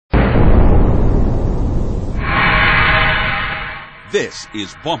This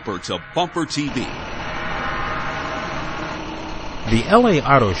is Bumper to Bumper TV. The LA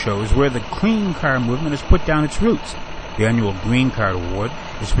Auto Show is where the clean car movement has put down its roots. The annual Green Card Award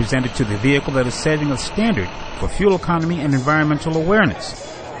is presented to the vehicle that is setting a standard for fuel economy and environmental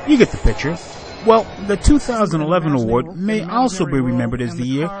awareness. You get the picture. Well, the 2011 award may also be remembered as the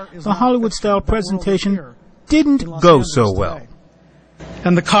year the Hollywood-style presentation didn't go so well.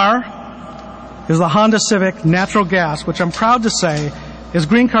 And the car is the Honda Civic Natural Gas, which I'm proud to say is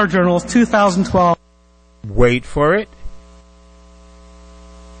Green Car Journal's 2012. Wait for it.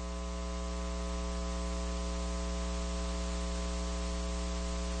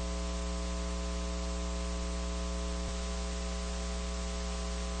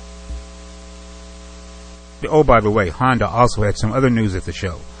 Oh, by the way, Honda also had some other news at the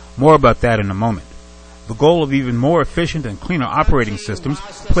show. More about that in a moment. The goal of even more efficient and cleaner operating systems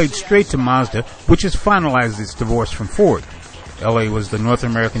played straight to Mazda, which has finalized its divorce from Ford. LA was the North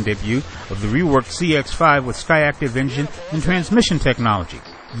American debut of the reworked CX-5 with Skyactiv engine and transmission technology.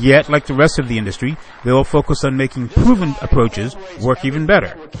 Yet, like the rest of the industry, they will focus on making proven approaches work even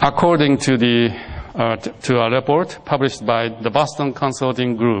better. According to a report published by the Boston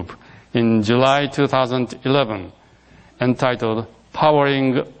Consulting Group in July 2011, entitled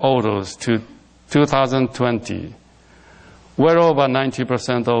Powering Autos to 2020, well over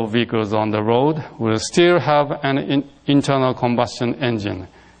 90% of vehicles on the road will still have an internal combustion engine,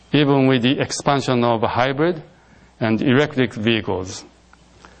 even with the expansion of hybrid and electric vehicles.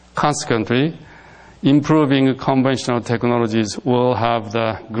 Consequently, improving conventional technologies will have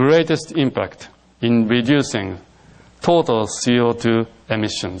the greatest impact in reducing total CO2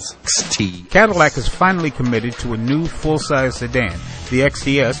 emissions. Cadillac is finally committed to a new full-size sedan, the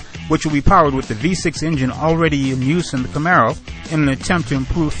XDS, which will be powered with the V6 engine already in use in the Camaro in an attempt to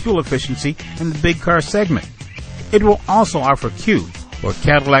improve fuel efficiency in the big car segment. It will also offer Q, or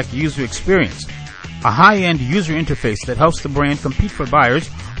Cadillac User Experience, a high-end user interface that helps the brand compete for buyers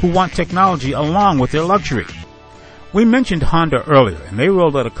who want technology along with their luxury. We mentioned Honda earlier, and they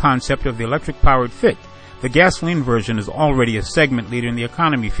rolled out a concept of the electric-powered Fit. The gasoline version is already a segment leader in the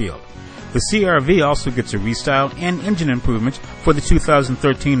economy field. The CR-V also gets a restyle and engine improvements for the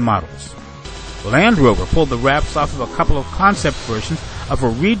 2013 models. Land Rover pulled the wraps off of a couple of concept versions of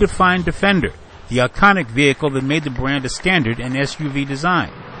a redefined Defender, the iconic vehicle that made the brand a standard in SUV design.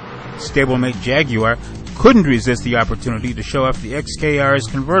 Stablemate Jaguar couldn't resist the opportunity to show off the XKR's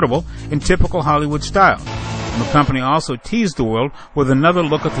convertible in typical Hollywood style. And the company also teased the world with another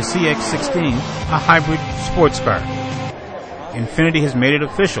look at the CX-16, a hybrid sports car. Infiniti has made it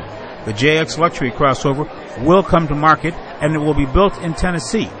official. The JX luxury crossover will come to market, and it will be built in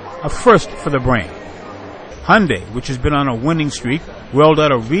Tennessee, a first for the brand. Hyundai, which has been on a winning streak, rolled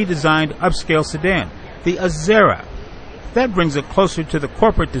out a redesigned upscale sedan, the Azera. That brings it closer to the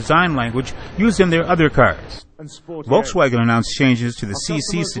corporate design language used in their other cars. Volkswagen announced changes to the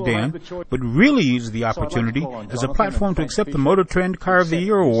CC sedan, but really used the opportunity as a platform to accept the Motor Trend Car of the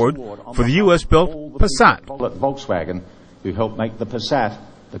Year award for the U.S.-built Passat. Volkswagen, who helped make the Passat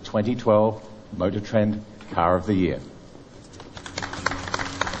the 2012 Motor Trend Car of the Year.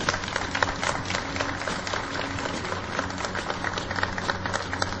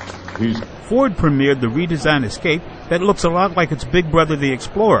 Ford premiered the redesigned Escape that looks a lot like its big brother, the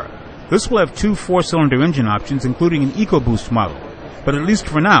Explorer. This will have two 4-cylinder engine options, including an EcoBoost model. But at least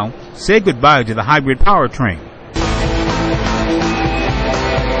for now, say goodbye to the hybrid powertrain.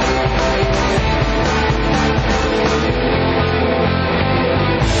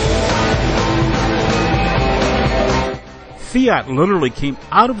 Fiat literally came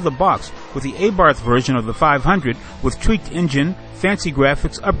out of the box with the Abarth version of the 500 with tweaked engine, fancy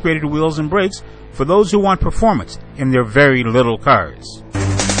graphics, upgraded wheels and brakes for those who want performance in their very little cars.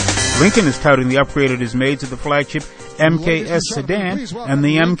 Lincoln is touting the upgrade it has made to the flagship MKS sedan and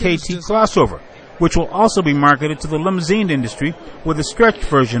the MKT crossover, which will also be marketed to the limousine industry with a stretched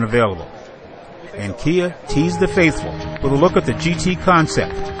version available. And Kia teased the faithful with a look at the GT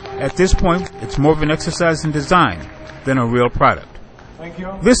concept. At this point, it's more of an exercise in design than a real product. Thank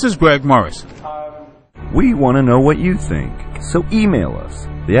you. This is Greg Morris. We want to know what you think, so email us.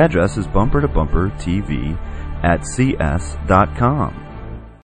 The address is bumpertobumpertv@cs.com.